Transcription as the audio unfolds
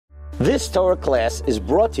This Torah class is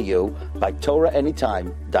brought to you by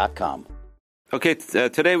TorahAnytime.com. Okay,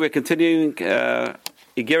 today we're continuing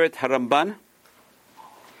Igeret Ramban.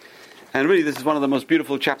 And really this is one of the most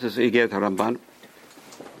beautiful chapters of Igeret Ramban.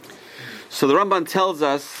 So the Ramban tells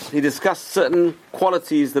us, he discussed certain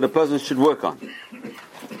qualities that a person should work on.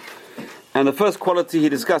 And the first quality he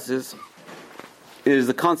discusses is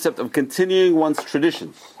the concept of continuing one's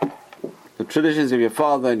traditions. The traditions of your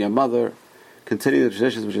father and your mother, continue the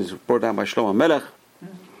traditions which is brought down by Shlomo Melech.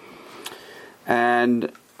 And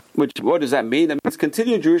what does that mean? That means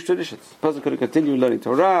continue Jewish traditions. A person could continue learning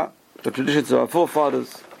Torah, the traditions of our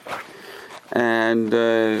forefathers, and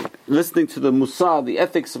listening to the Musar, the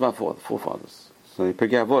ethics of our forefathers. So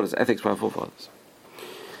Pirkei Avot is ethics of our forefathers.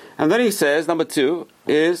 And then he says, number 2,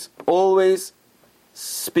 is always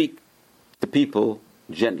speak to people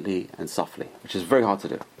gently and softly, which is very hard to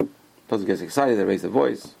do. A person gets excited, they raise their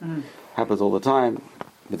voice. Happens all the time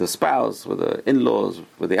with the spouse, with the in-laws,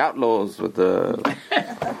 with the outlaws, with the...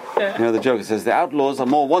 the joke says the outlaws are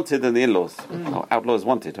more wanted than the in-laws. Oh, outlaws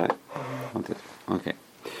wanted, right? Wanted. Okay.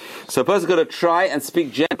 So a person's got to try and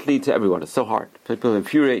speak gently to everyone. It's so hard. People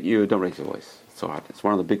infuriate you, don't raise your voice. It's so hard. It's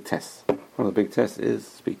one of the big tests. One of the big tests is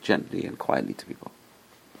speak gently and quietly to people.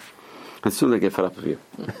 And soon they get fed up with you.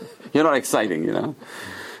 You're not exciting,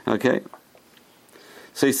 Okay?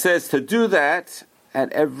 So he says to do that at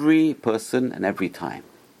every person and every time.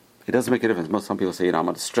 It doesn't make a difference. Some people say, I'm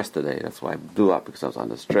under stress today. That's why I blew up, because I was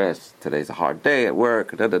under stress. Today's a hard day at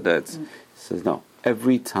work. He says, no.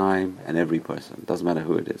 Every time and every person. Doesn't matter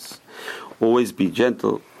who it is. Always be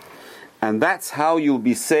gentle. And that's how you'll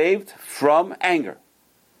be saved from anger.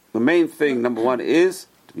 The main thing, number 1, is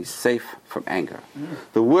to be safe from anger.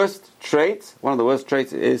 The worst trait, one of the worst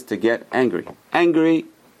traits, is to get angry. Angry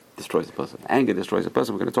destroys a person. Anger destroys a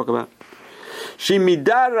person. We're going to talk about. It's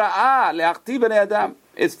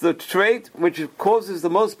the trait which causes the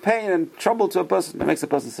most pain and trouble to a person. That makes a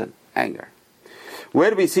person sin. Anger.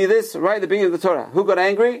 Where do we see this? Right at the beginning of the Torah. Who got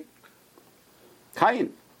angry?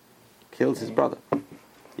 Cain. Kills his brother.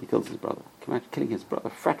 He kills his brother. Come on, killing his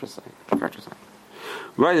brother. Fratricide. Right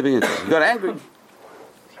at the beginning of the Torah. He got angry.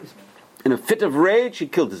 In a fit of rage, he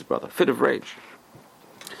killed his brother. Fit of rage.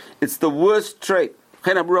 It's the worst trait.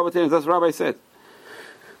 That's what Rabbi said.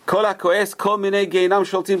 Whoever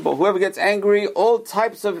gets angry, all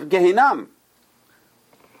types of Gehinam,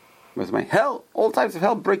 hell, all types of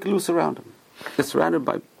hell break loose around him. They're surrounded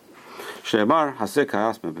by Shemar Hasek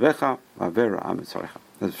Hayas Mebecha Vavera Am Tzarech.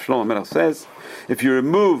 As Shlomo Melech says, if you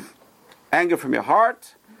remove anger from your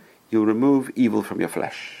heart, you'll remove evil from your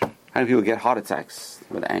flesh. How many people get heart attacks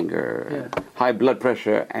with anger? Yeah. High blood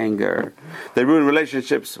pressure, anger. They ruin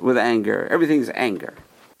relationships with anger. Everything's anger.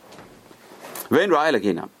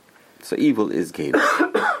 So evil is Gehinam.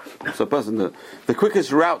 So a person, the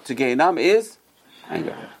quickest route to Gehinam is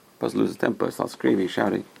anger. A person loses temper, starts screaming,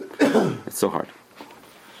 shouting. It's so hard.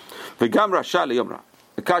 When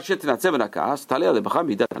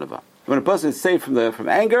a person is saved from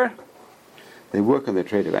anger, they work on their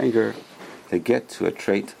trait of anger. They get to a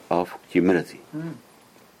trait of humility.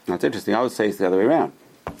 Now it's interesting. I would say it's the other way around.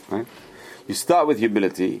 Right? You start with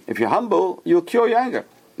humility. If you're humble, you'll cure your anger.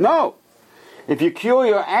 No. If you cure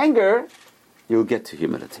your anger, you'll get to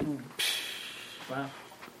humility. Wow.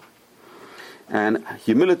 And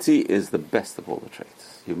humility is the best of all the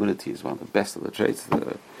traits. Humility is one of the best of the traits.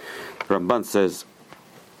 The Ramban says,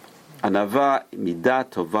 Anava midah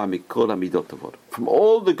tova mikol hamidot tovot. From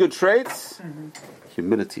all the good traits,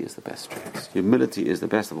 humility is the best trait. Humility is the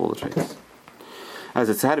best of all the traits. As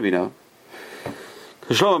it's how do we know?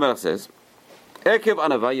 Shlomo Melech says, Ekev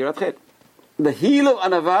anava yirat chet. The heel of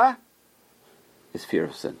anava is fear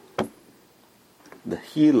of sin. The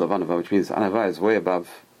heel of anava, which means anava is way above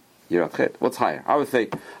yirat chet. What's higher? I would say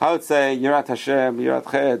yirat Hashem,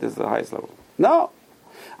 yirat chet is the highest level. No.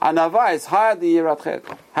 Anava is higher than yirat chet.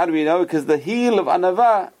 How do we know? Because the heel of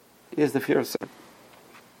anava is the fear of sin.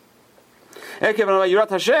 Ekev anava yirat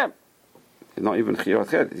Hashem. It's not even yirat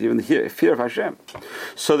chet, it's even the fear of Hashem.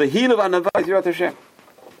 So the heel of anava is yirat Hashem.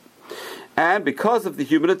 And because of the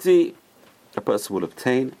humility, a person will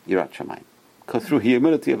obtain yirat shamayim. Because through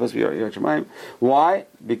humility, a person will yirat shamayim. Why?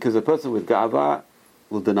 Because a person with ga'ava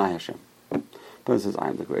will deny Hashem. A person says, I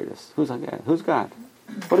am the greatest. Who's God? Who's God?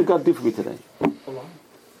 What did God do for me today?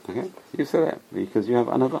 Okay? You say that because you have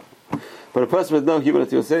anava. But a person with no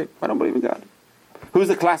humility will say, I don't believe in God. Who's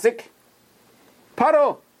the classic?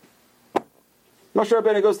 Paro. Moshe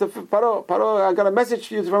Rabbeinu goes to Paro. Paro, I got a message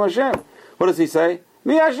for you from Hashem. What does he say?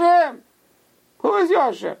 Mi Hashem. Who is your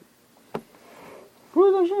Hashem?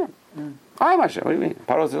 Who is Hashem? I am Hashem. What do you mean?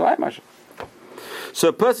 Paro says, I am Hashem. So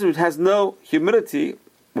a person who has no humility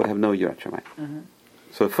would have no Yirat Shamayim.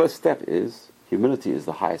 So the first step is, humility is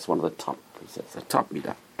the highest one of the top, he says, the top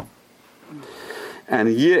midah. And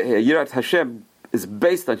Yirat Hashem is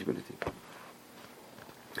based on humility.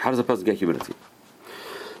 How does a person get humility?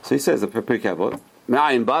 So he says, the Pirkei Avot,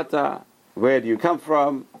 Me'ayin bata, where do you come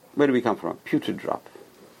from? Where do we come from? Putrid drop.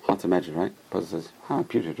 Hard to imagine, right? The person says, a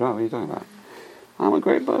putrid drop, what are you talking about? I'm a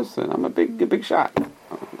great person, I'm a big shot.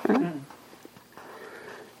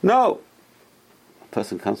 No. A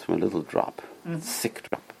person comes from a little drop. Sick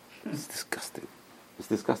drop. It's disgusting. It's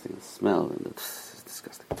disgusting. The smell, and it's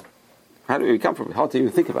disgusting. How do we come from it? Hard to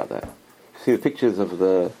even think about that. See the pictures of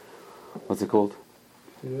the, what's it called?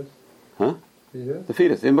 Fetus. Huh? Fetus. The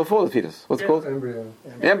fetus. Even before the fetus. What's it called? Embryo.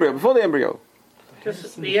 The embryo. Before the embryo.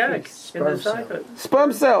 Just the egg in the zygote.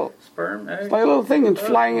 Sperm cell. Sperm, egg. It's like a little thing and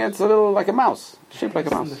flying. It's a little like a mouse, shaped like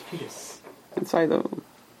a mouse. Inside the.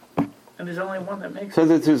 And there's only one that makes So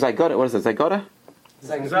it's a zygote. What is it? Zygote?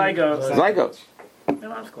 Zygote. Zygote. No,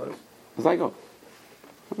 that's close. Zygote.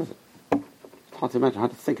 What is it? It's hard to imagine.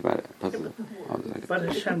 Hard to think about it. But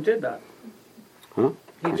Hashem did that. Huh?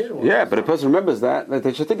 He did it. Yeah, but a person remembers that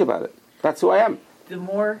they should think about it. That's who I am. The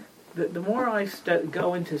more I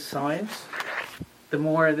go into science, the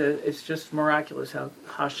more it's just miraculous how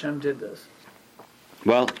Hashem did this.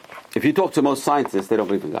 Well, if you talk to most scientists, they don't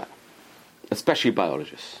believe in God, especially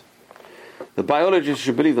biologists. The biologists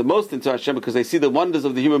should believe the most into Hashem because they see the wonders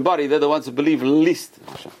of the human body. They're the ones who believe least in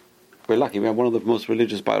Hashem. We're lucky. We have one of the most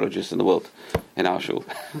religious biologists in the world in our shul,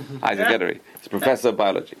 Isaac Edery. He's a professor of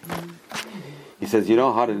biology. He says, you know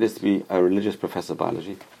how hard it is to be a religious professor of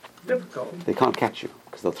biology? Difficult. They can't catch you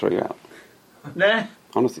because they'll throw you out. Nah.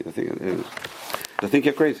 Honestly, they think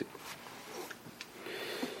you're crazy.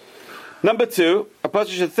 Number two, a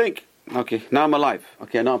person should think, okay, now I'm alive.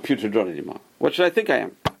 Okay, now I'm putrid rot anymore. What should I think I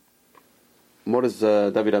am? What does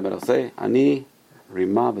David HaMelech say? Ani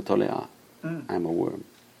rima v'tolea. I'm a worm.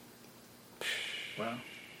 Wow.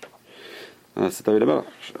 That's David HaMelech.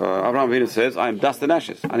 Abraham Avinu says, I am dust and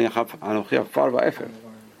ashes. Ani anochi afar va'efer.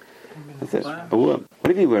 That's it. Wow. A worm. What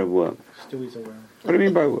do you mean we're a worm? Stewie's a worm. What do you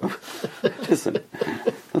mean by a worm? Listen.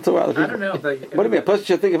 Don't talk about other people. I don't know if they... What do you mean? A person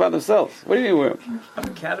should think about themselves. What do you mean worm? I'm a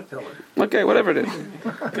caterpillar. Okay, whatever it is.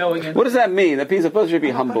 Going in. What does that mean? That means a person should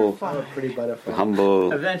be humble. A pretty butterfly.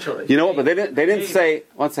 Humble. Eventually. You know what? But they didn't say.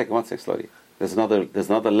 One second, slowly. There's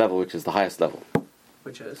another level which is the highest level,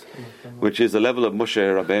 Which is? which is the level of Moshe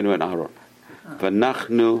Rabbeinu and Aaron.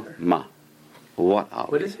 V'nachnu ma. What are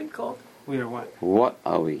we? What is it called? We are what? What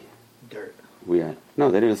are we? Dirt. We are.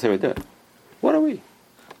 No, they didn't say we're dirt. What are we?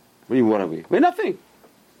 What do you mean, what are we? We're nothing.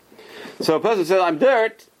 So a person says, I'm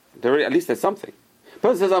dirt, at least there's something. A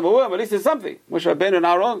person says, I'm a worm, at least there's something. Moshe Rabbeinu and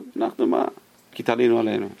Aaron, nachnu ma. Kitalinu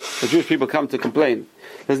aleinu. The Jewish people come to complain.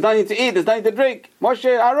 There's nothing to eat, there's nothing to drink. Moshe,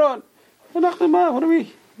 Aaron, nachnu ma. What are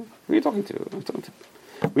we? Who are you talking to?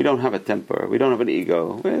 We don't have a temper. We don't have an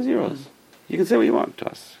ego. We're zeros. You can say what you want to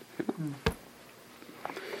us. You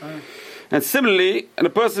know? And similarly, when a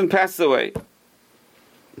person passes away,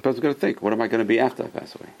 the person's going to think, what am I going to be after I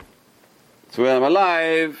pass away? So when I'm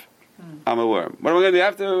alive, I'm a worm. What am I going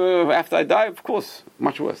to do after I die? Of course,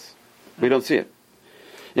 much worse. We don't see it.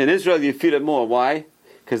 In Israel, you feel it more. Why?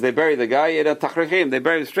 Because they bury the guy in a tachrechim. They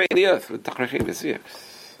bury him straight in the earth with tachrechim. You see it.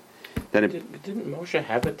 Then Didn't Moshe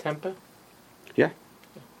have a temper? yeah.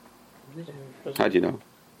 How do you know?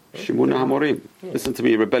 Shimuna Hamorim. Listen to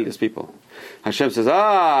me, rebellious people. Hashem says,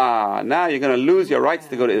 now you're going to lose your rights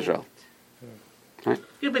to go to Israel. Right?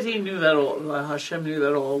 Yeah, but he knew that all. Hashem knew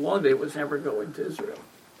that all along. That he was never going to Israel.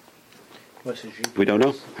 We don't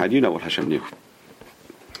know. How do you know what Hashem knew?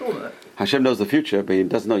 Hashem knows the future, but He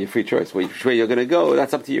doesn't know your free choice. Which way you're going to go,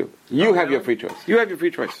 that's up to you. You have your free choice. You have your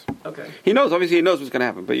free choice. Okay. He knows. Obviously, He knows what's going to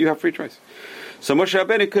happen, but you have free choice. So Moshe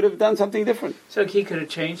Rabbeinu could have done something different. So he could have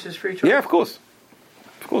changed his free choice? Yeah, of course.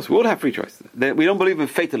 Of course, we all have free choice. We don't believe in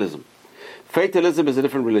fatalism. Fatalism is a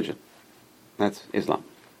different religion. That's Islam.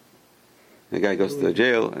 The guy goes to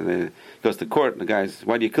jail, and then goes to court, and the guy's,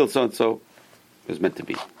 why do you kill so-and-so? It was meant to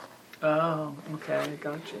be. Oh, okay, I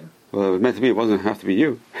got you. Well, it was meant to be, it wasn't have to be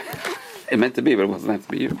you. It meant to be, but it wasn't have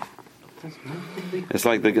to be you. It's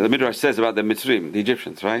like the Midrash says about the Mitzrim, the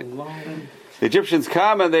Egyptians, right? The Egyptians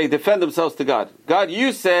come and they defend themselves to God. God,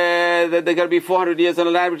 you said that they're going to be 400 years on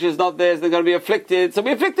a land which is not theirs, they're going to be afflicted, so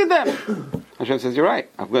we afflicted them. Hashem says, you're right.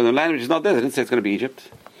 I'm going to a land which is not theirs. I didn't say it's going to be Egypt.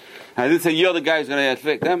 I didn't say you're the guy who's going to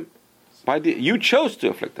afflict them. You chose to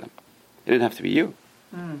afflict them. It didn't have to be you.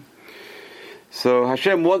 So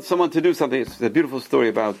Hashem wants someone to do something. It's a beautiful story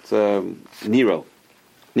about Nero.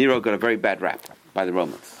 Nero got a very bad rap by the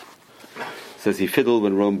Romans. It says he fiddled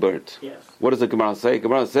when Rome burnt. Yes. What does the Gemara say?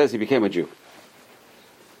 Gemara says he became a Jew.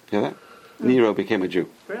 Hear that? Nero became a Jew.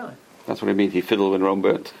 Really? That's what it means. He fiddled when Rome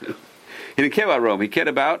burnt. He didn't care about Rome. He cared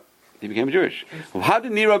about, he became Jewish. Well, how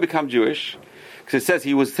did Nero become Jewish? Because it says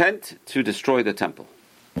he was sent to destroy the temple.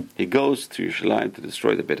 He goes to Yerushalayim to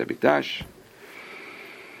destroy the Beit HaMikdash.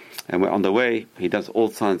 And on the way, he does all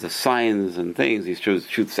kinds of signs and things. He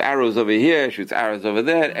shoots arrows over here, shoots arrows over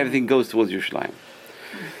there. Everything goes towards Yerushalayim.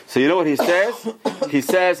 So you know what he says? He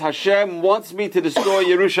says, Hashem wants me to destroy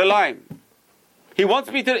Yerushalayim. He wants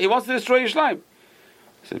to destroy Yerushalayim.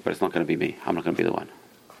 He said, but it's not going to be me. I'm not going to be the one.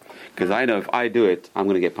 Because I know if I do it, I'm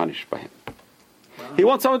going to get punished by him. Wow. He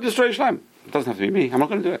wants someone to destroy Yerushalayim. It doesn't have to be me. I'm not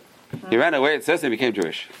going to do it. He ran away, it says, and became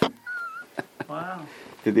Jewish. Wow.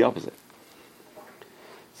 Did the opposite.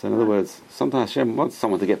 So in other words, sometimes Hashem wants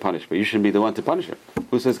someone to get punished, but you shouldn't be the one to punish him.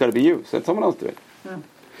 Who says it's got to be you? Let someone else do it.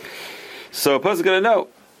 So a person's going to know,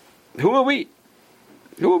 who are we?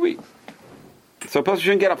 Who are we? So a person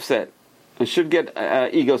shouldn't get upset and shouldn't get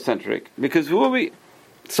egocentric, because who are we?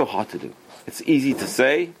 It's so hard to do. It's easy to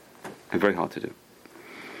say and very hard to do.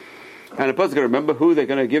 And a person's going to remember who they're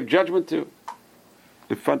going to give judgment to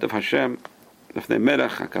in front of Hashem, Lefnei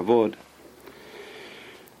Melech HaKavod,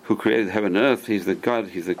 who created heaven and earth. He's the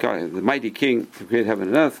God, the mighty King who created heaven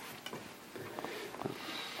and earth.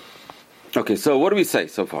 Okay, so what do we say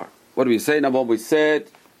so far? What do we say? Number one, we said,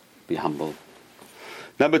 be humble.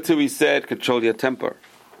 Number two, we said, control your temper.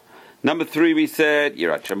 Number three, we said,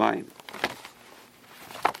 Yirat Shamayim.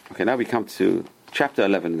 Okay, now we come to chapter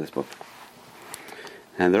 11 in this book.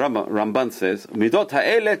 And the Ramban says, Midot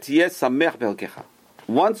ha'ele tiyeh samech be'elkecha.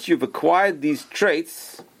 Once you've acquired these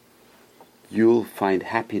traits, you'll find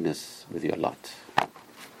happiness with your lot.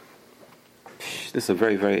 This is a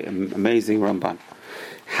very, very amazing Ramban.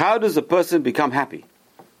 How does a person become happy?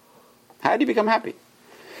 How do you become happy?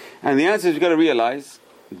 And the answer is you've got to realize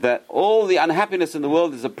that all the unhappiness in the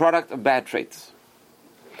world is a product of bad traits.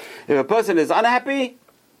 If a person is unhappy,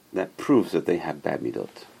 that proves that they have bad midot.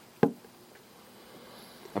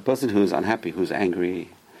 A person who is unhappy, who's angry,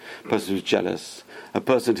 a person who's jealous, a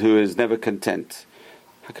person who is never content,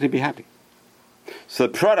 how can he be happy? So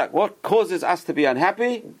the product, what causes us to be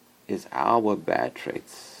unhappy, is our bad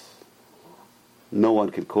traits. No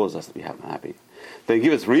one can cause us to be unhappy. They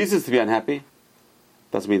give us reasons to be unhappy.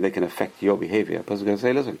 Doesn't mean they can affect your behavior. A person's going to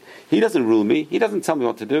say, listen, he doesn't rule me. He doesn't tell me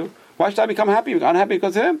what to do. Why should I become unhappy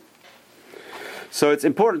because of him? So it's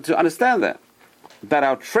important to understand that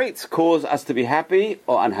our traits cause us to be happy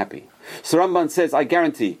or unhappy. So Ramban says, I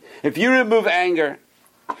guarantee, if you remove anger,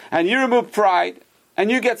 and you remove pride,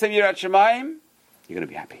 and you get some Yirat Shamayim, you're going to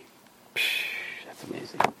be happy. That's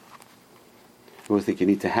amazing. I always think you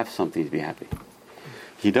need to have something to be happy.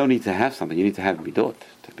 You don't need to have something, you need to have midot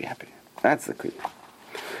to be happy. That's the key.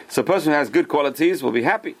 So a person who has good qualities will be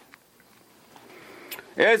happy.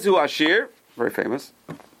 Ezu Ashir, very famous,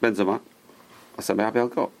 Benzema,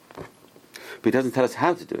 but he doesn't tell us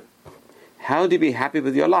how to do it. How do you be happy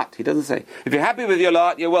with your lot? He doesn't say. If you're happy with your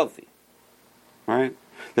lot, you're wealthy. Right?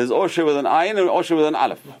 There's Osher with an ayin and Osher with an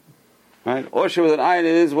aleph. Right? Osher with an ayin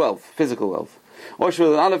is wealth, physical wealth. Osher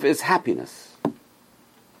with an aleph is happiness.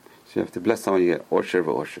 So you have to bless someone, you get Osher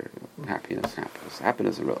v'Osher.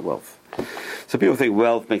 Happiness and wealth. So people think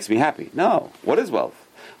wealth makes me happy. No. What is wealth?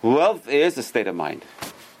 Wealth is a state of mind.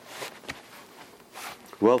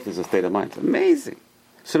 Wealth is a state of mind. It's amazing.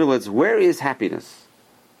 So in other words, where is happiness?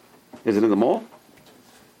 Is it in the mall?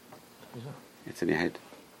 It's in your head.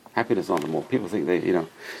 Happiness is not in the mall. People think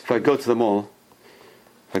if I go to the mall,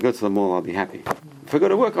 I'll be happy. If I go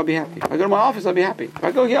to work, I'll be happy. If I go to my office, I'll be happy. If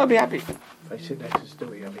I go here, I'll be happy. If I sit next to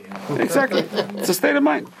Stewie, I'll be happy. Exactly. It's a state of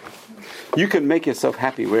mind. You can make yourself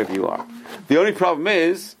happy wherever you are. The only problem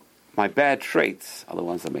is, my bad traits are the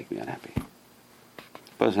ones that make me unhappy.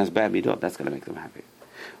 The person has bad midot, that's going to make them happy.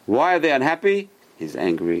 Why are they unhappy? He's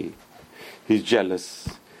angry. He's jealous.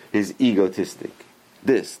 He's egotistic.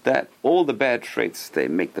 This, that, all the bad traits, they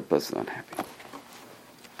make the person unhappy.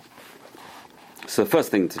 So the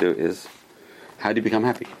first thing to do is, how do you become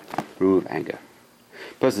happy? Remove anger.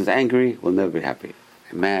 Person's angry will never be happy.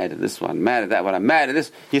 I'm mad at this one, mad at that one, I'm mad at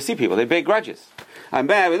this. You see people, they bear grudges. I'm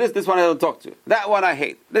mad with this one I don't talk to. That one I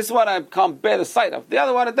hate. This one I can't bear the sight of. The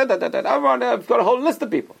other one, I've got a whole list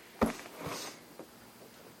of people.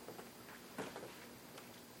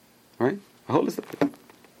 Right? A whole list of people.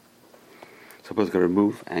 So person's going to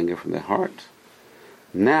remove anger from their heart.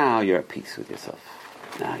 Now you're at peace with yourself.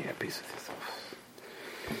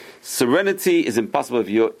 Serenity is impossible if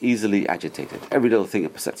you're easily agitated. Every little thing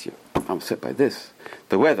upsets you. I'm upset by this.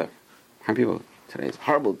 The weather. How many people? Today is a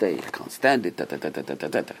horrible day. I can't stand it.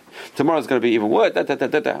 Tomorrow's going to be even worse.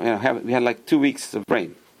 We had like 2 weeks of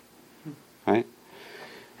rain. Right?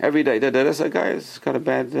 Every day. This guy has got a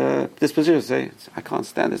bad disposition. Say, I can't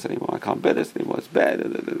stand this anymore. I can't bear this anymore. It's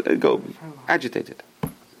bad. Go agitated.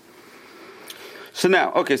 So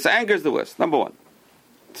now, so anger is the worst. Number one.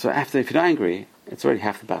 So if you're not angry, it's already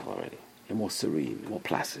half the battle already. You're more serene, more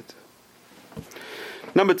placid.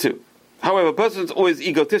 Number two. However, a person's always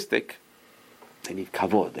egotistic. They need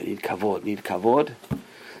kavod.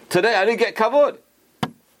 Today I didn't get kavod.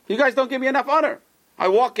 You guys don't give me enough honor. I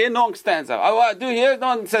walk in, no one stands up. I do here,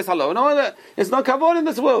 no one says hello. It's no kavod in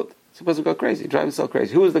this world. It's supposed to go crazy, drive himself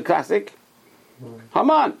crazy. Who is the classic?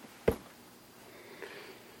 Haman.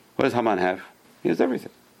 What does Haman have? He has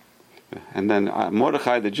everything. And then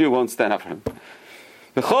Mordechai, the Jew, won't stand up for him.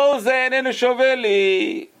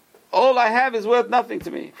 All I have is worth nothing to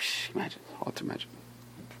me. Imagine, hard to imagine.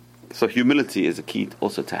 So humility is a key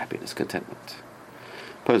also to happiness, contentment.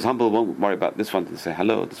 Person humble won't worry about this one didn't say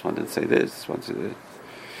hello, this one didn't say this one did this.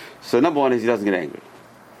 So number one is he doesn't get angry.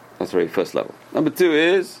 That's the very first level. Number two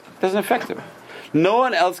is it doesn't affect him. No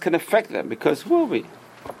one else can affect them because who are we?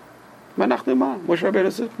 Moshe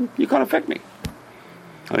Rabbeinu said, you can't affect me.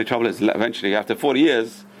 Only trouble is eventually after 40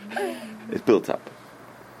 years it's built up.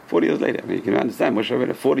 40 years later, you can understand Moshe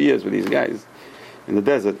Rabbeinu 40 years with these guys in the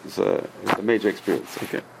desert. It's a major experience.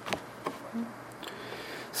 Okay.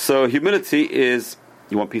 So humility is,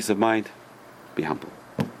 you want peace of mind, be humble.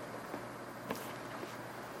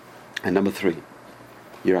 And number three,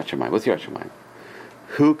 Yirat Shamayim. What's Yirat Shamayim?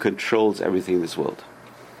 Who controls everything in this world?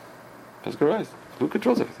 That's good, right? Who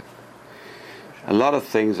controls everything? A lot of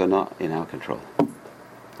things are not in our control.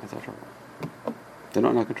 That's our trouble. They're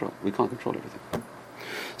not in our control. We can't control everything.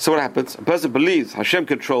 So what happens? A person believes Hashem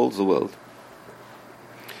controls the world.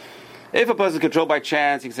 If a person is controlled by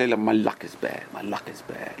chance, he can say, look, my luck is bad.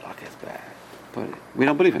 But we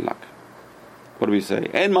don't believe in luck. What do we say?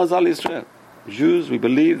 En mazal Yisrael. Jews, we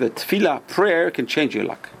believe that tefillah, prayer, can change your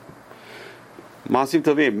luck. Maasim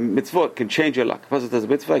tovim, mitzvot, can change your luck. A person does a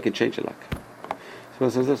mitzvah, it can change your luck. So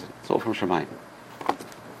it says, listen, it's all from Shemayim.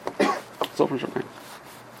 It's all from Shemayim.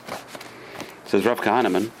 Says Rav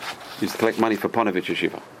Kahneman used to collect money for Ponevezh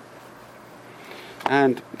Yeshiva.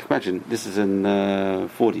 And imagine, this is in the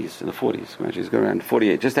 40s. Imagine, he's going around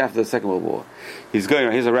 48, just after the Second World War. He's going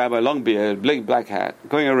around, he's a rabbi, long beard, big black hat,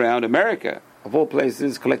 going around America, of all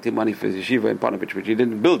places, collecting money for his yeshiva in Ponevezh, which he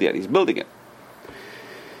didn't build yet. He's building it.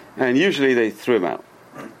 And usually they threw him out.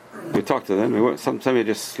 We talked to them, somebody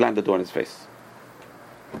just slammed the door in his face.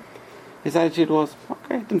 His attitude was,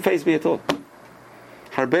 okay, it didn't faze me at all.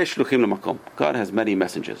 Harbeh shluchim l'makom. God has many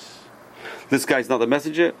messengers. This guy's not the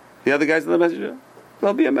messenger, the other guy's not the messenger.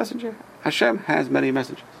 There'll be a messenger. Hashem has many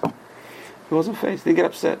messengers. He wasn't faced. He didn't get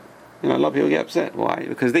upset. A lot of people get upset. Why?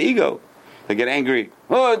 Because the ego. They get angry.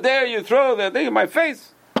 Oh, dare you throw that thing in my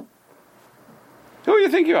face? Who do you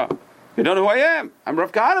think you are? You don't know who I am. I'm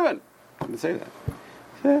Rav Kahneman. I didn't say that.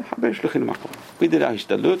 We did our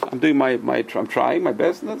ishtalut. I'm doing I'm trying my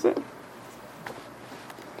best, and that's it.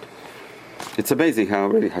 It's amazing how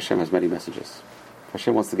really Hashem has many messages.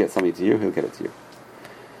 Hashem wants to get something to you, He'll get it to you.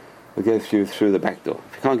 He'll get it to you through the back door.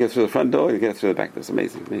 If you can't get through the front door, He'll get it through the back door. It's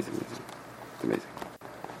amazing. It's amazing.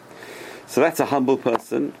 So that's a humble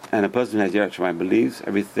person, and a person who has Yirat Shamayim believes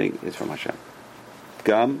everything is from Hashem.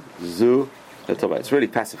 Gam, Zu, L'Tova. It's really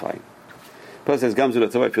pacifying. The person says Gam, Zu,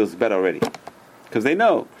 L'Tova feels better already. Because they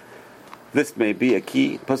know this may be a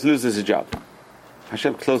key. The person loses his job.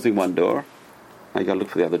 Hashem closing one door, now you got to look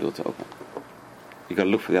for the other door to open.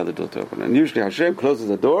 And usually Hashem closes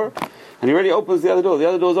the door, and He already opens the other door. The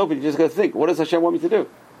other door is open. You just got to think, what does Hashem want me to do?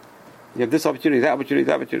 You have this opportunity, that opportunity,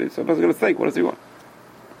 that opportunity. So a person's going to think, what does He want?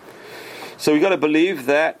 So we got to believe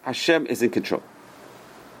that Hashem is in control.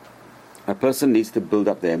 A person needs to build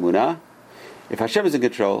up their emunah. If Hashem is in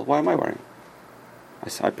control, why am I worrying?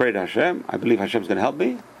 I pray to Hashem. I believe Hashem is going to help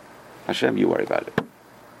me. Hashem, you worry about it.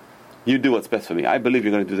 You do what's best for me. I believe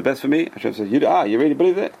you're going to do the best for me. Hashem says, you really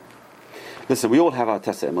believe it? Listen, we all have our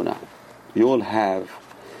test of emunah. We all have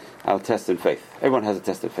our test in faith. Everyone has a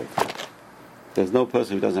test of faith. There's no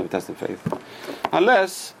person who doesn't have a test of faith.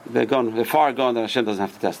 Unless they're far gone, then Hashem doesn't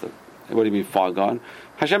have to test them. What do you mean far gone?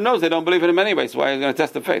 Hashem knows they don't believe in Him anyway, so why are you going to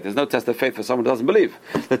test the faith? There's no test of faith for someone who doesn't believe.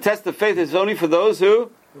 The test of faith is only for those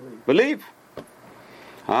who believe.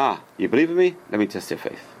 You believe in me? Let me test your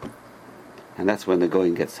faith. And that's when the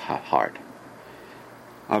going gets hard.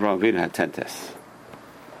 Avraham Avinu had 10 tests.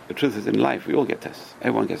 The truth is, in life, we all get tests.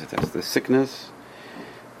 Everyone gets a test. There's sickness,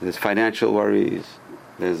 there's financial worries,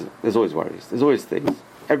 there's always worries, there's always things.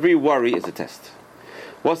 Every worry is a test.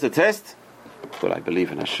 What's the test? Will I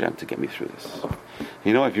believe in Hashem to get me through this?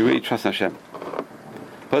 If you really trust Hashem, a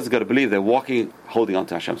person's got to believe they're walking, holding on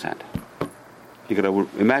to Hashem's hand. You got to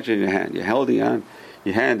imagine in your hand, you're holding on,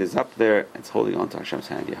 Your hand is up there, it's holding on to Hashem's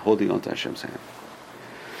hand. You're holding on to Hashem's hand.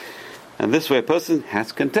 And this way a person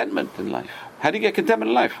has contentment in life. How do you get contentment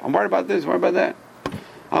in life? I'm worried about this, I'm worried about that.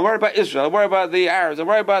 I'm worried about Israel, I'm worried about the Arabs, I'm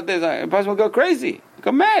worried about this. A person will go crazy,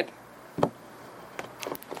 go mad.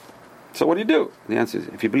 So what do? The answer is,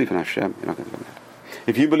 if you believe in Hashem, you're not going to go mad.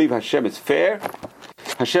 If you believe Hashem is fair,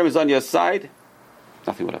 Hashem is on your side,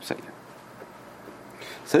 nothing will upset you.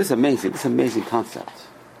 So this is amazing concept.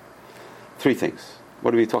 3 things.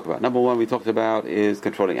 What did we talk about? Number 1 we talked about is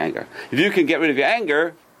controlling anger. If you can get rid of your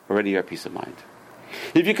anger, already you have peace of mind.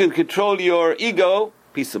 If you can control your ego,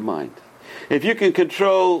 peace of mind. If you can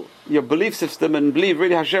control your belief system and believe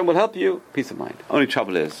really Hashem will help you, peace of mind. Only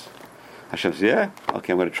trouble is, Hashem says, yeah,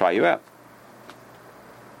 okay, I'm going to try you out.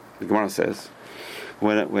 The Gemara says,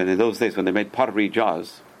 when in those days when they made pottery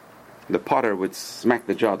jars, the potter would smack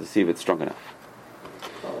the jar to see if it's strong enough.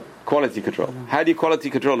 Quality control. How do you quality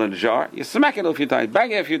control in a jar? You smack it a few times,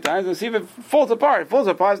 bang it a few times, and see if it falls apart. If it falls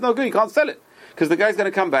apart, it's no good. You can't sell it. Because the guy's going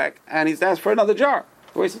to come back and he's asked for another jar.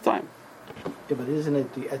 A waste of time. Yeah, but isn't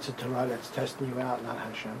it the Etzer Torah that's testing you out, not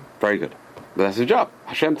Hashem? Very good. But that's his job.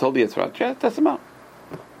 Hashem told the Yetzirah, yeah, test him out.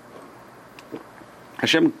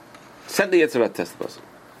 Hashem sent the Yetzirah to test the person.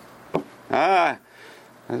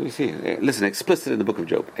 As we see, listen, explicit in the book of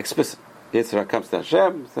Job. Explicit. Yetzirah comes to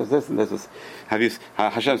Hashem, says this and this.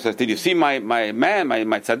 Hashem says, did you see my man,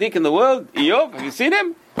 my tzaddik in the world, Eov? Have you seen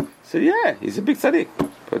him? He said, yeah, he's a big tzaddik.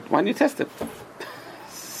 But why don't you test him?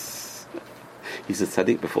 He's a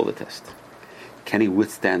tzaddik before the test. Can he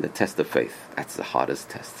withstand the test of faith? That's the hardest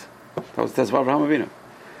test. That was the test of Abraham Avinu.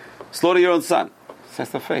 Slaughter your own son.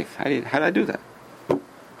 Test of faith. How did I do that?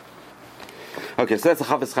 Okay, so that's the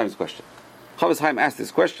Chavetz Chaim's question. Chavetz Chaim asked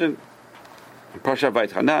this question. In Parashat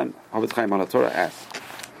Vayitchanan, Chavetz Chaim al Torah asked,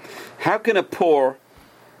 how can a poor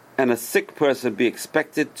and a sick person be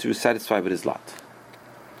expected to be satisfied with his lot?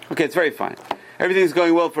 Okay, it's very fine. Everything's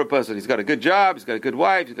going well for a person. He's got a good job, he's got a good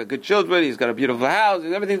wife, he's got good children, he's got a beautiful house,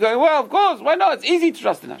 and everything's going well, of course. Why not? It's easy to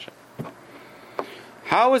trust in Hashem.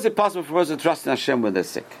 How is it possible for a person to trust in Hashem when they're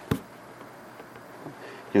sick?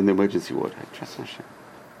 You're in the emergency ward. I trust in Hashem.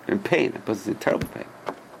 You're in pain. A person's in terrible pain.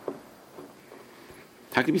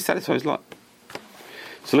 How can he be satisfied with his lot?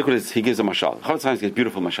 So look what he gives a mashal. Chavetz Chaim gives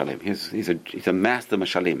beautiful mashalim. He's a master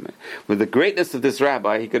mashalim. With the greatness of this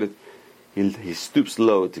rabbi, he stoops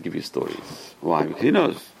low to give you stories. Why? Because he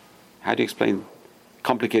knows how do you explain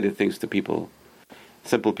complicated things to people,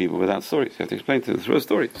 simple people, without stories. You have to explain to them through a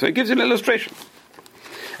story. So he gives you an illustration.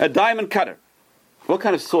 A diamond cutter. What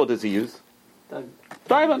kind of saw does he use?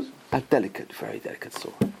 Diamond. A delicate, very delicate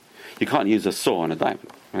saw. You can't use a saw on a diamond,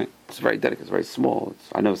 right? It's very delicate, it's very small.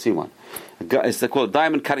 I've never seen one. It's called a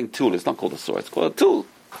diamond cutting tool. It's not called a saw, it's called a tool.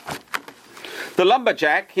 The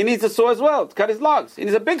lumberjack, he needs a saw as well to cut his logs. He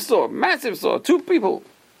needs a big saw, massive saw, 2 people.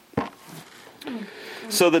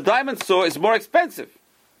 So the diamond saw is more expensive.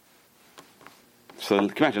 So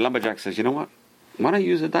imagine, a lumberjack says, you know what? Why don't I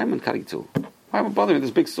use a diamond cutting tool? Why am I bothering with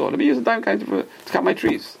this big saw? Let me use a diamond cutting tool to cut my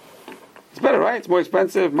trees. It's better, right? It's more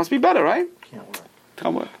expensive. Must be better, right?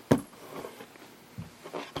 Can't work.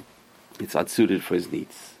 It's unsuited for his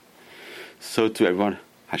needs. So too everyone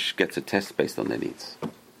gets a test based on their needs.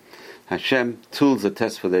 Hashem tools a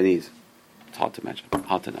test for their needs. It's hard to imagine,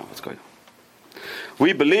 hard to know what's going on.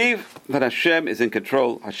 We believe that Hashem is in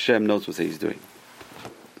control. Hashem knows what He's doing.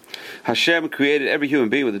 Hashem created every human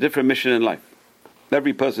being with a different mission in life.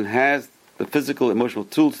 Every person has the physical, emotional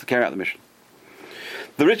tools to carry out the mission.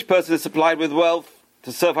 The rich person is supplied with wealth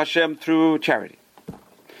to serve Hashem through charity.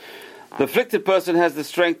 The afflicted person has the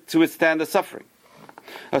strength to withstand the suffering.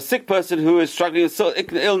 A sick person who is struggling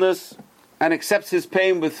with illness and accepts his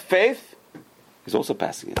pain with faith is also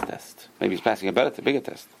passing his test. Maybe he's passing a bigger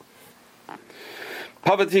test.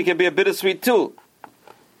 Poverty can be a bittersweet tool.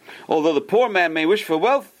 Although the poor man may wish for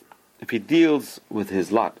wealth, if he deals with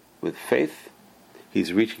his lot with faith,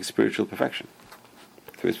 he's reaching spiritual perfection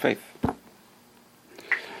through his faith.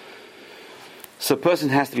 So a person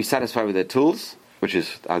has to be satisfied with their tools, which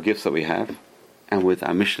is our gifts that we have, and with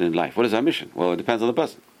our mission in life. What is our mission? Well, it depends on the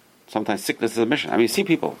person. Sometimes sickness is a mission. I mean, you see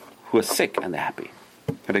people who are sick and they're happy.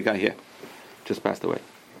 Had a guy here, just passed away.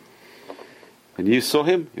 When you saw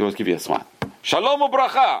him, he always give you a smile. Shalom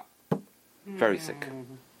ubracha. Very sick.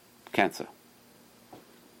 Cancer.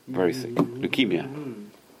 Very sick. Leukemia.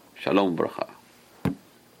 Shalom ubracha.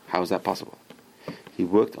 How is that possible? He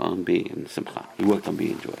worked on being in simcha. He worked on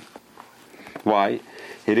being in joy. Why?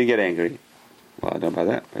 He didn't get angry. Well, I don't know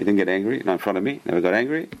about that. But he didn't get angry. Not in front of me. Never got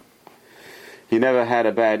angry. He never had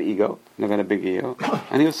a bad ego. Never had a big ego.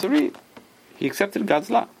 And he was serene. He accepted God's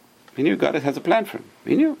law. He knew God has a plan for him.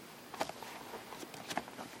 He knew.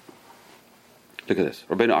 Look at this.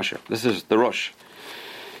 Rabbeinu Asher. This is the Rosh.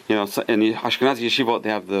 You know, in the Ashkenazi yeshivot, they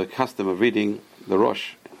have the custom of reading the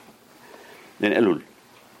Rosh in Elul.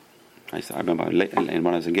 I remember when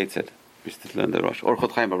I was in Gateshead, we used to learn the Rosh.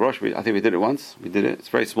 Orchot Chaim Rosh, I think we did it once. We did it. It's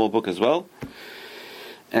a very small book as well.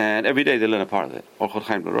 And every day they learn a part of it. Orchot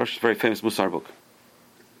Chaim Rosh, very famous Musar book.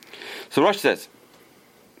 So Rosh says,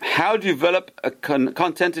 how do you develop a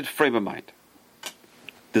contented frame of mind?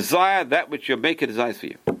 Desire that which your Maker desires for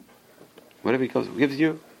you. Whatever He gives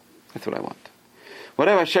you, that's what I want.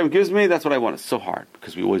 Whatever Hashem gives me, that's what I want. It's so hard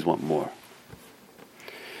because we always want more.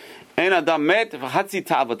 I was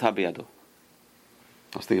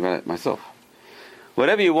thinking about it myself.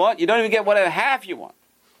 Whatever you want, you don't even get whatever half you want.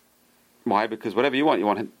 Why? Because whatever you want,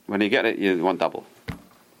 when you get it, you want double.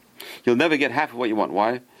 You'll never get half of what you want.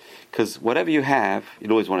 Why? Because whatever you have, you'd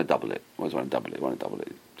always want to double it. Always want to double it. Want to double it.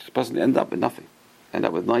 You're supposed to end up with nothing. End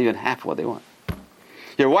up with not even half of what they want.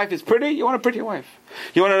 Your wife is pretty, you want a prettier wife.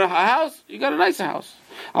 You want a house, you got a nicer house.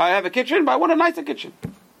 I have a kitchen, but I want a nicer kitchen.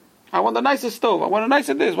 I want the nicest stove, I want a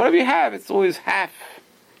nicer this. Whatever you have, it's always half,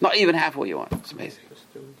 not even half what you want. It's amazing.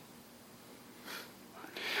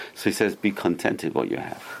 So he says, be contented what you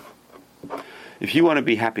have. If you want to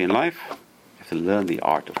be happy in life, you have to learn the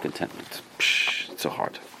art of contentment. It's so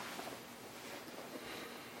hard.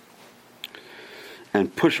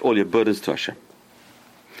 And push all your burdens to Hashem.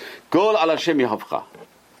 Gol al Hashem yahavcha.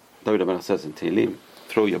 David HaMelech says in Tehillim,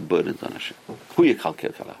 throw your burdens on Hashem. Hu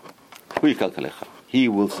yikalkelecha. Hu yikalkelecha. He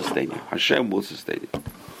will sustain you. Hashem will sustain you.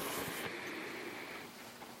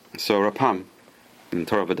 So Rapam, in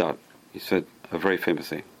Torah Vadat, he said a very famous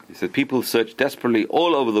thing. He said, people search desperately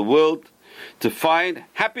all over the world to find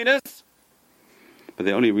happiness, but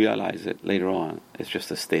they only realize it later on. It's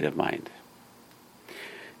just a state of mind.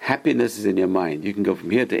 Happiness is in your mind. You can go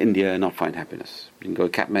from here to India and not find happiness. You can go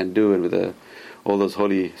to Kathmandu and with all those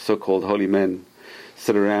holy, so-called holy men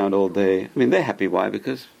sit around all day. I mean, they're happy. Why?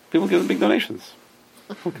 Because people give them big donations.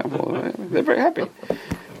 They're very happy.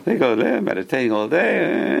 They go there meditating all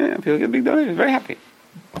day. People get big donations. Very happy.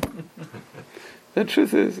 The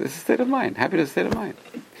truth is, it's a state of mind. Happiness is a state of mind.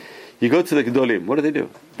 You go to the Gedolim. What do?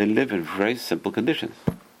 They live in very simple conditions.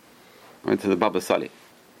 I went to the Baba Sali.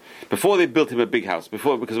 Before they built him a big house,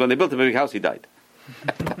 because when they built him a big house, he died.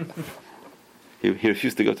 he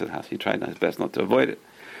refused to go to the house. He tried his best not to avoid it.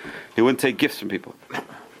 He wouldn't take gifts from people.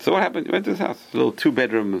 So what happened? He went to his house, a little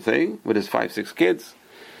 2-bedroom thing with his 5-6 kids,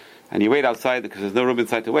 and he waited outside because there's no room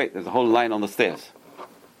inside to wait. There's a whole line on the stairs.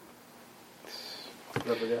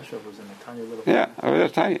 Rabbi Yashov was in a tiny little... Yeah,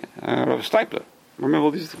 Rabbi Steipler. Remember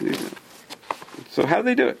all these. So how do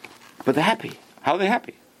they do it? But they're happy. How are they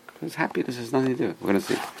happy? Because happiness has nothing to do. We're going to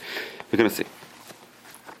see.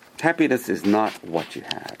 Happiness is not what you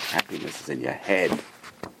have. Happiness is in your head.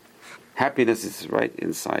 Happiness is right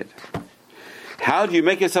inside. How do you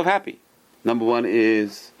make yourself happy? Number 1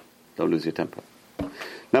 is don't lose your temper.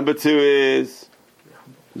 Number 2 is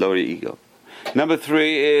lower your ego. Number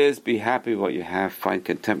 3 is be happy with what you have. Find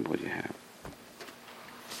content with what you have.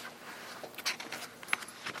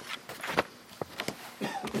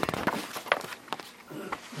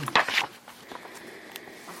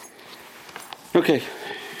 Okay.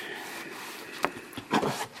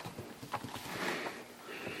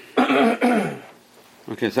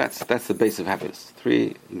 Okay, so that's the base of happiness.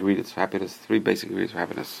 3 ingredients for happiness, 3 basic ingredients for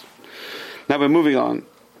happiness. Now we're moving on,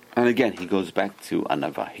 and again he goes back to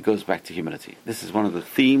anava. He goes back to humility. This is one of the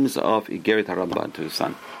themes of Igeret HaRamban to his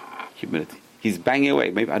son, humility. He's banging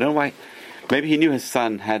away. Maybe I don't know why. Maybe he knew his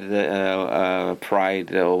son had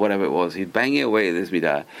pride or whatever it was. He's banging away at this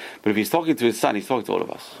midah. But if he's talking to his son, he's talking to all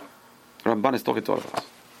of us. Ramban is talking to all of us.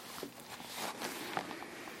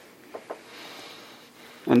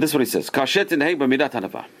 And this is what he says.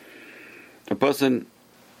 A person,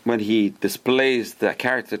 when he displays the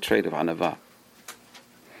character trait of anava,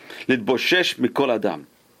 lidboshesh mikol adam,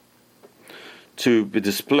 to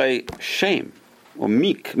display shame or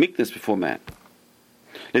meekness before man,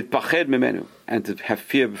 lidpached mimenu, and to have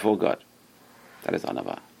fear before God. That is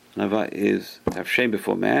anava. Anava is to have shame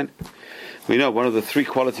before man. We know one of the 3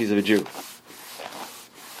 qualities of a Jew.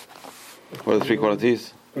 What are the 3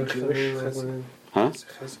 qualities? Huh?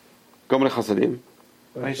 Gomel chasadim,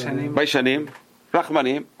 baishanim,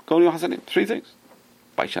 rachmanim, gomel chasadim. 3 things.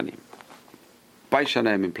 Baishanim.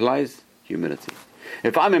 Baishanim implies humility.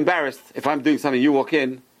 If I'm embarrassed, if I'm doing something, you walk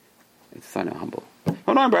in, it's a sign of humble.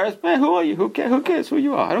 I'm not embarrassed. Man, who are you? Who cares who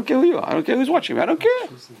you are? I don't care who you are. I don't care who's watching me. I don't care.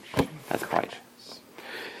 That's pride.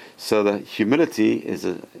 So the humility is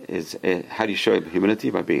how do you show humility?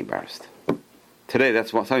 By being embarrassed. Today,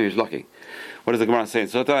 that's what somebody who's lucky. What does the Gemara say in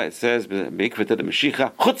Sota? It says,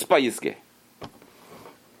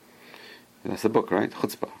 That's the book, right?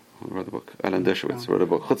 Chutzpah. Who wrote the book? Alan Dershowitz wrote a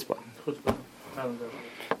book, Chutzpah.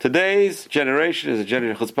 Today's generation is a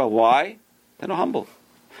generation of chutzpah. Why? They're not humble.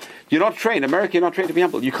 You're not trained. America, you're not trained to be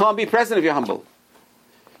humble. You can't be president if you're humble.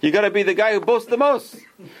 You got to be the guy who boasts the most.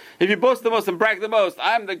 If you boast the most and brag the most,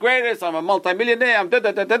 I'm the greatest, I'm a multimillionaire, I'm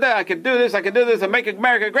da-da-da-da-da, I can do this, and make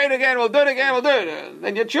America great again, we'll do it.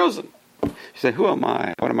 Then you're chosen. You say, who am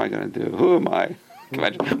I? What am I going to do? Who am I?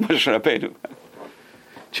 Imagine, Moshe Rabbeinu.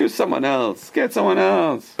 Choose someone else. Get someone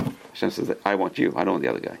else. Hashem says, I want you. I don't want the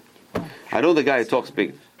other guy. I don't want the guy who talks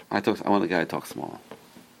big. I want the guy who talks small.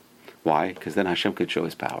 Why? Because then Hashem can show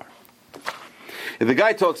his power. If the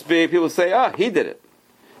guy talks big, people say, he did it.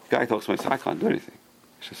 The guy talks small, he says, I can't do anything.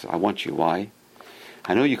 Hashem says, I want you. Why?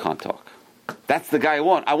 I know you can't talk. That's the guy I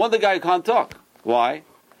want. I want the guy who can't talk. Why?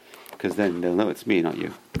 Because then they'll know it's me, not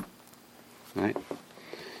you. Right?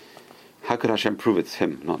 How could Hashem prove it's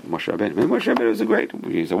him, not Moshe Rabbeinu? Moshe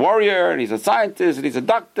Rabbeinu he's a warrior, and he's a scientist, and he's a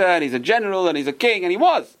doctor, and he's a general, and he's a king, and he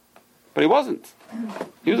was. But he wasn't.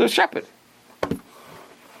 He was a shepherd.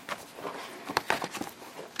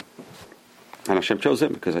 And Hashem chose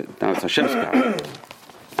him, because now it's Hashem's power.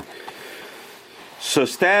 So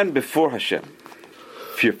stand before Hashem,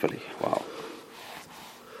 fearfully. Wow.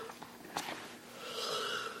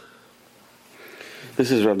 This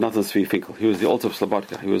is Rav Natan Tzvi Finkel. He was the Alter of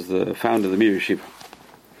Slobodka. He was the founder of the Mir Yeshiva.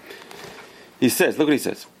 He says, look what he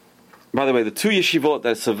says. By the way, the two yeshivot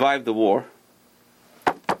that survived the war,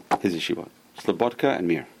 his yeshiva, Slobodka and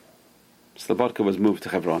Mir. Slobodka was moved to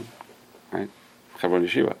Hebron, right? Hebron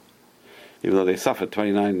Yeshiva. Even though they suffered,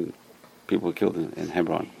 29 people were killed in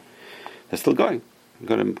Hebron. They're still going.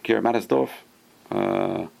 Go to Kiryat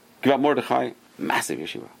Mattersdorf, Givat Mordechai, massive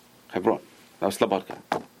yeshiva. Hebron. That was Slobodka.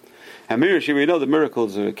 And Mir Yeshiva, you know the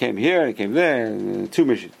miracles came here, it came there, two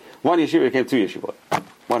missions. One yeshiva became two yeshivot.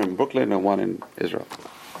 One in Brooklyn and one in Israel.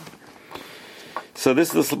 So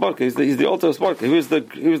this is the Slobodka. He's the Alter of Slobodka.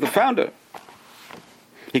 He was the founder.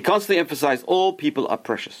 He constantly emphasized all people are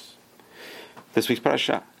precious. This week's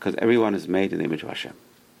parasha, because everyone is made in the image of Hashem.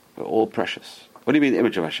 We're all precious. What do you mean the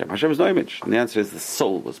image of Hashem? Hashem has no image. And the answer is the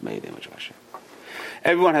soul was made in the image of Hashem.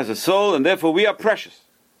 Everyone has a soul, and therefore we are precious.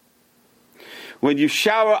 When you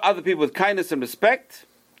shower other people with kindness and respect,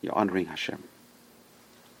 you're honoring Hashem.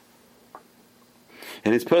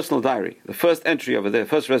 In his personal diary, the first entry over there,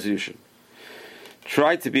 first resolution,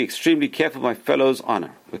 try to be extremely careful of my fellow's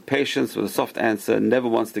honor, with patience, with a soft answer, never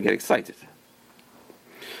wants to get excited.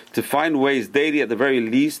 To find ways daily, at the very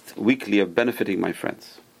least, weekly, of benefiting my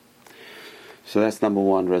friends. So that's number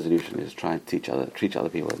one resolution, is try and treat other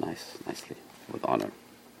people nicely, with honor.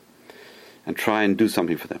 And try and do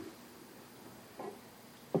something for them.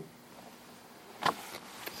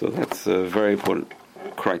 So that's a very important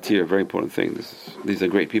criteria, very important thing. These are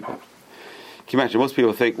great people. Can you imagine? Most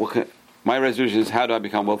people think, my resolution is, how do I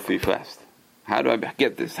become wealthy fast? How do I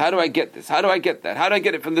get this? How do I get this? How do I get that? How do I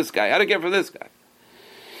get it from this guy? How do I get it from this guy?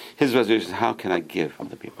 His resolution is, how can I give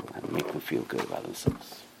other people and make them feel good about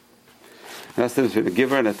themselves? And that's the difference between a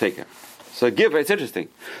giver and a taker. So a giver, it's interesting.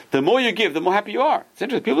 The more you give, the more happy you are. It's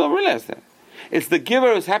interesting. People don't realize that. It's the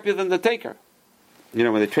giver who's happier than the taker. You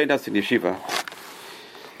know, when they trained us in yeshiva,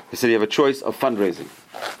 they said you have a choice of fundraising.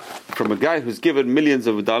 From a guy who's given millions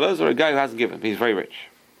of dollars or a guy who hasn't given. He's very rich.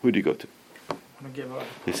 Who do you go to?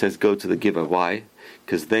 He says go to the giver. Why?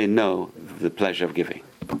 Because they know the pleasure of giving.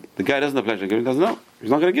 The guy doesn't know the pleasure of giving, doesn't know. He's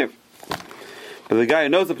not going to give. But the guy who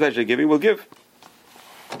knows the pleasure of giving will give.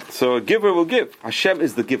 So a giver will give. Hashem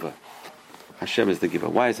is the giver. Hashem is the giver.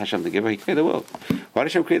 Why is Hashem the giver? He created the world. Why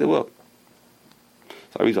did Hashem create the world?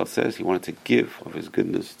 So Arizal says he wanted to give of his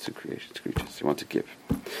goodness to creatures. He wanted to give.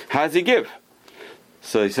 How does he give?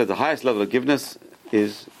 So he said the highest level of giveness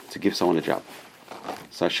is to give someone a job.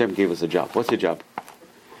 So Hashem gave us a job. What's your job?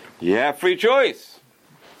 You have free choice.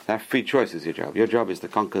 That free choice is your job. Your job is to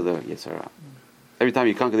conquer the Yetzer Hara. Every time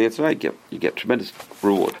you conquer the Yetzer Hara, you get tremendous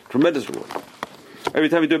reward. Tremendous reward. Every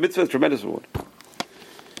time you do a mitzvah, tremendous reward.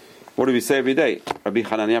 What do we say every day?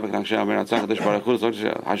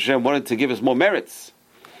 Hashem wanted to give us more merits.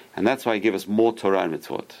 And that's why he gave us more Torah and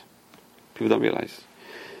mitzvot. People don't realize.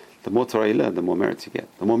 The more Torah you learn, the more merits you get.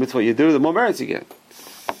 The more mitzvot you do, the more merits you get.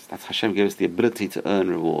 That's Hashem gave us the ability to earn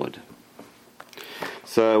reward.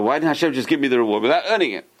 So why didn't Hashem just give me the reward without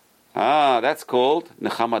earning it? That's called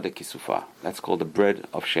nechama de kisufa. That's called the bread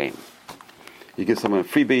of shame. You give someone a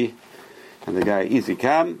freebie, and the guy easy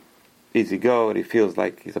come, easy go, and he feels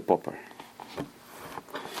like he's a pauper.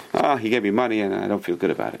 He gave me money, and I don't feel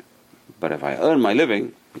good about it. But if I earn my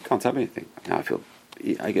living, he can't have anything. Now I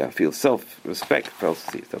feel self-respect,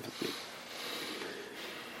 self-esteem.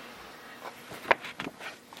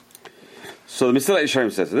 So the Mesilat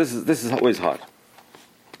Yesharim says, this is always hard.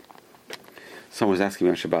 Someone was asking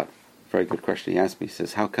me on Shabbat, very good question. He asked me, he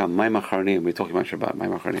says, how come Maimach Harnim, we're talking about Shabbat,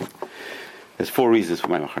 Maimach Harnim. There's 4 reasons for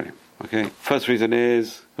Maimach Harnim. Okay? First reason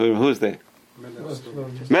is, who's there?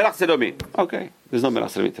 Melach Sedomim. Okay, there's no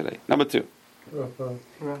Melach Sedomim today. Number 2.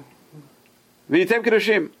 V'yitem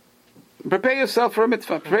Kedoshim. Prepare yourself for a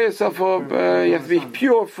mitzvah. Prepare yourself for, you have to be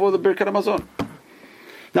pure for the Birkat Hamazon.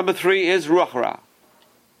 Number 3 is Ruach Ra.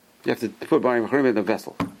 You have to put Maimach Harnim in the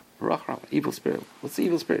vessel. Ruach Ra, evil spirit. What's the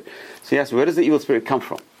evil spirit? So he asked me, where does the evil spirit come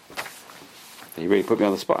from? He really put me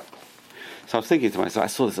on the spot. So I was thinking to myself, I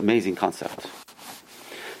saw this amazing concept.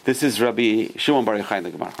 This is Rabbi Shimon Bar Yochai in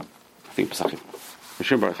the Gemara. I think Pesachim.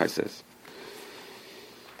 Shimon Bar Yochai says,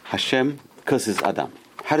 Hashem curses Adam.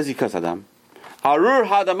 How does he curse Adam? Arur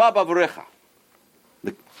ha'adama b'avorecha.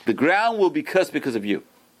 The ground will be cursed because of you.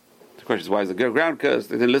 The question is, why is the ground cursed?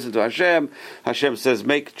 They didn't listen to Hashem. Hashem says,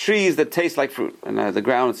 make trees that taste like fruit. And the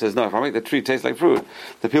ground says, no, if I make the tree taste like fruit,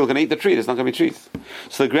 the people are going to eat the tree. There's not going to be trees.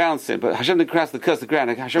 So the ground sinned. But Hashem didn't curse the ground.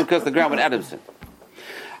 Hashem cursed the ground when Adam sinned.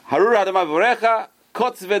 Harur ha'adama b'avorecha,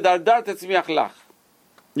 kotz v'dardar tetzmiach lach.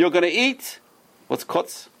 You're going to eat, what's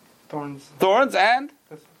kotz? Thorns and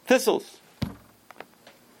thistles.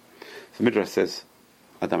 So Midrash says,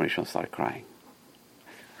 Adam and Rishon started crying.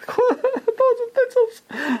 Thorns and thistles.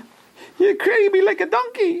 You're creating me like a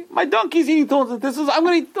donkey. My donkey's eating thorns and thistles. I'm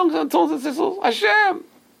going to eat thorns and thistles. Hashem.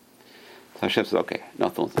 So Hashem says, okay, no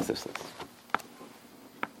thorns and thistles.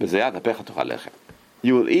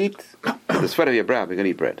 You will eat the sweat of your brow. You're going to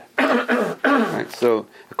eat bread. Right? So,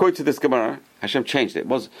 according to this Gemara, Hashem changed it.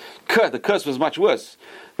 The curse was much worse.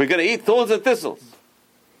 We're going to eat thorns and thistles.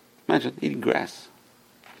 Imagine eating grass.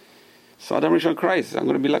 So Adam Rishon cries, I'm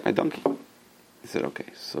going to be like my donkey. He said, okay,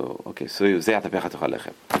 so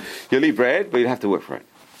you'll eat bread, but you'll have to work for it.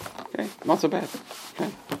 Okay, not so bad. Okay.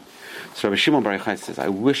 So Rabbi Shimon Bar Yochai says, I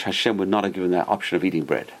wish Hashem would not have given that option of eating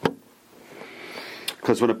bread.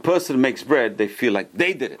 Because when a person makes bread, they feel like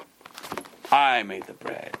they did it. I made the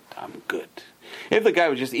bread. I'm good. If the guy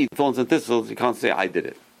would just eat thorns and thistles, he can't say, I did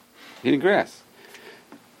it. Eating grass.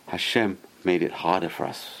 Hashem made it harder for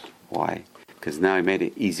us. Why? Because now he made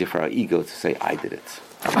it easier for our ego to say, I did it.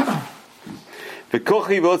 That's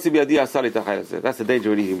the danger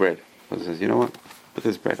when eating bread. He says, you know what? Put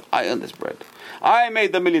this bread. I earned this bread. I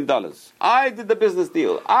made the $1 million. I did the business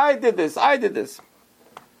deal. I did this.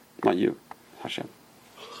 Not you. Hashem.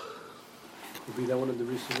 Would be that one of the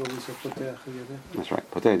reasons why we say Potei Achayadeh? That's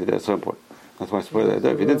right. Potei Achayadeh is so important. That's why it's Potei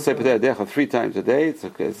Achayadeh. If you didn't say Potei Achayadeh 3 times a day, it's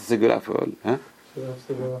okay. It's a good afternoon. Huh? So that's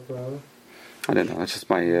the good afternoon? I don't know. That's just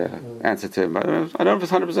my answer to him. I don't know if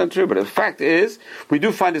it's 100% true, but the fact is, we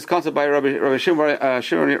do find this concept by Rabbi Shimon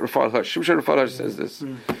Rafal Hirsch. Shimon Rafal Hirsch says this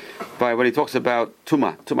by when he talks about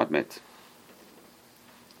Tumat Met.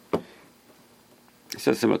 He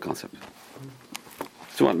says a similar concept.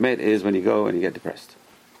 Tumat Met is when you go and you get depressed.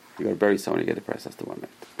 You go to bury someone and you get depressed. That's Tumat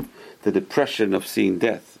Met. The depression of seeing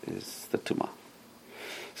death is the Tumah.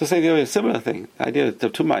 So say a similar thing. The idea of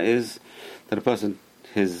the Tumah is that a person,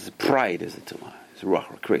 his pride is a tumah. His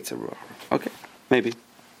ruach creates a ruach. Okay, maybe.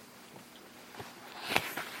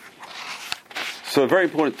 So very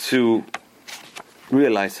important to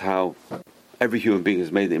realize how every human being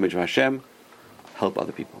is made in the image of Hashem. Help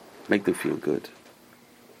other people. Make them feel good.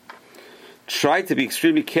 Try to be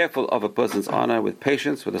extremely careful of a person's honor with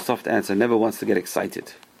patience, with a soft answer. Never wants to get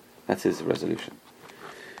excited. That's his resolution.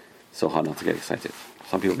 So hard not to get excited.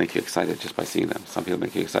 Some people make you excited just by seeing them. Some people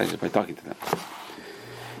make you excited just by talking to them.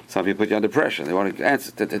 Some people put you under pressure. They want to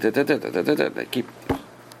answer. They keep.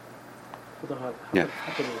 Happily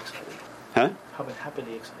excited. Huh? How about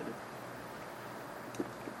happily excited?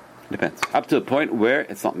 Depends. Up to the point where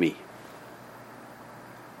it's not me.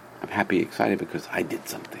 I'm happy, excited because I did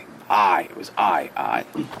something. It was I.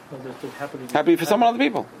 Happy for some other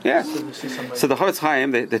people. Yes. So the Chavetz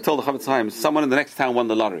Chaim, they told the Chavetz Chaim, someone in the next town won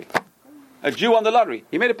the lottery. A Jew won the lottery.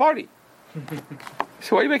 He made a party.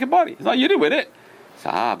 So why are you making a party? It's not you didn't win it.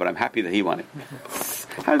 But I'm happy that he won it.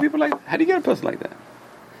 How do you get a person like that?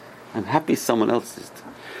 I'm happy someone else is.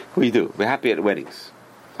 What do you do? We're happy at weddings.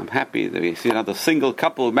 I'm happy that we see another single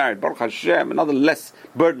couple married. Baruch Hashem, another less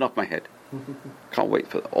burden off my head. Can't wait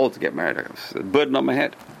for all to get married. A burden on my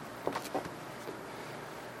head.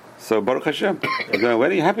 So Baruch Hashem, you're going to a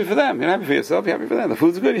wedding. You're happy for them. You're happy for yourself. You're happy for them. The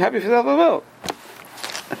food's good. You're happy for yourself as well.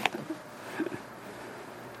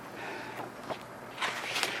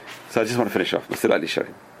 So I just want to finish off.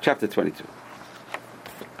 Chapter 22.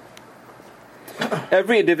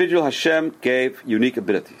 Every individual Hashem gave unique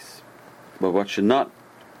abilities, but one should not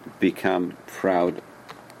become proud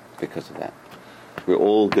because of that. We're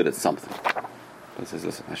all good at something, He says,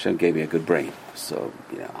 listen, Hashem gave me a good brain, so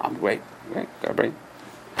I'm great. Got a brain.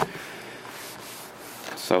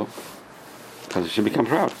 So, because you should become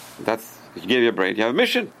proud. He gave you a brain. You have a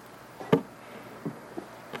mission.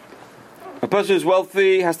 A person who's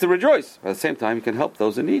wealthy has to rejoice. But at the same time, he can help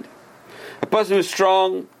those in need. A person who's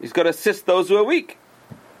strong, he's got to assist those who are weak.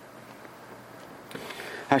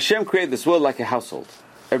 Hashem created this world like a household.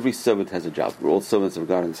 Every servant has a job. We're all servants of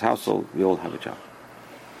God in this household. We all have a job.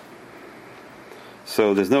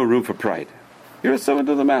 So there's no room for pride. You're a servant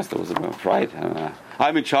of the master. What's about pride?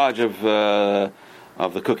 I'm in charge of the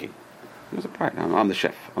cooking. What's the pride? I'm the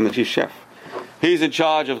chef. I'm the chief chef. He's in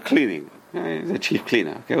charge of cleaning. He's the chief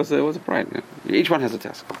cleaner. Okay, what's the pride? Each one has a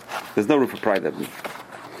task. There's no room for pride there.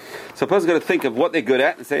 So a person's got to think of what they're good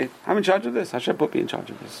at and say, I'm in charge of this. Hashem put me in charge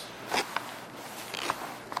of this.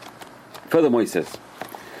 Furthermore, he says,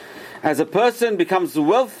 as a person becomes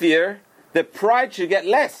wealthier, their pride should get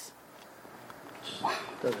less. Wow.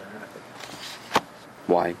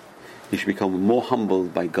 Why? He should become more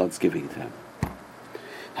humbled by God's giving to him.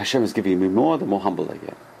 Hashem is giving me more, the more humble they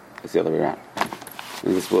get. It's the other way around.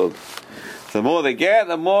 In this world, the more they get,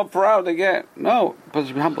 the more proud they get. No, but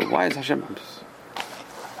should be humble. Why is Hashem?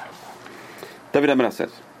 David HaMelech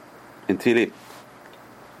says in Tehillim,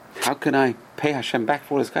 how can I pay Hashem back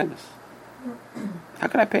for his kindness? How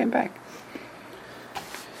can I pay him back?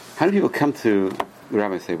 How do people come to the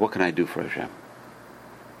rabbi and say, what can I do for Hashem?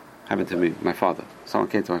 Happened to me, my father. Someone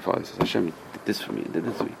came to my father and says, Hashem did this for me, did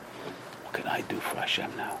this for me. What can I do for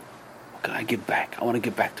Hashem now? What can I give back? I want to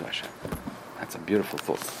give back to Hashem. That's a beautiful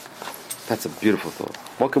thought. That's a beautiful thought.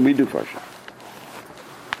 What can we do for Hashem?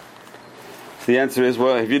 The answer is,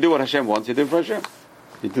 well, if you do what Hashem wants, you do it for Hashem.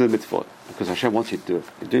 You do the mitzvot because Hashem wants you to do it.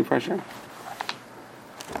 You do it for Hashem.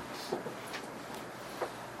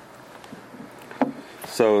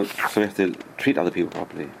 So we have to treat other people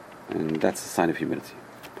properly, and that's a sign of humility.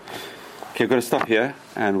 Okay, we're going to stop here,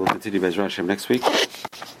 and we'll continue Bezrat Hashem next week.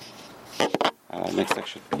 Next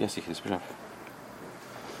section. Yes, you can speak up.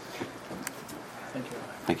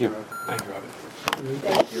 Thank you. Thank you, Robin.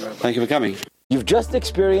 Thank you for coming. You've just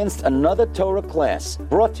experienced another Torah class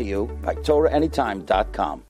brought to you by TorahAnytime.com.